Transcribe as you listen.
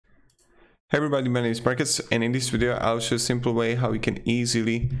Hey everybody, my name is Marcus, and in this video I'll show a simple way how you can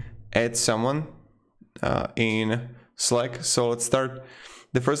easily add someone in Slack. So let's start.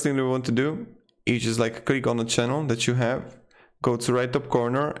 The first thing we want to do is just like click on the channel that you have, go to right top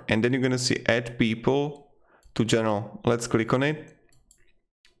corner, and then you're gonna see add people to channel. Let's click on it.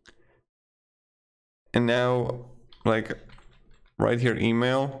 And now like right here,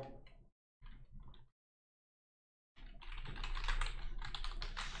 email.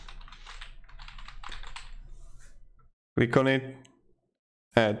 Click on it,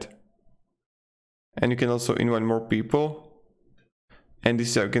 add, and you can also invite more people, and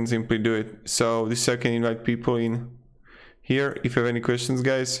this I can simply do it. So this I can invite people in here. If you have any questions,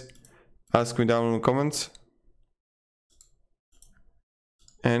 guys, ask me down in the comments.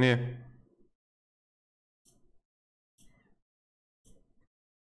 And yeah.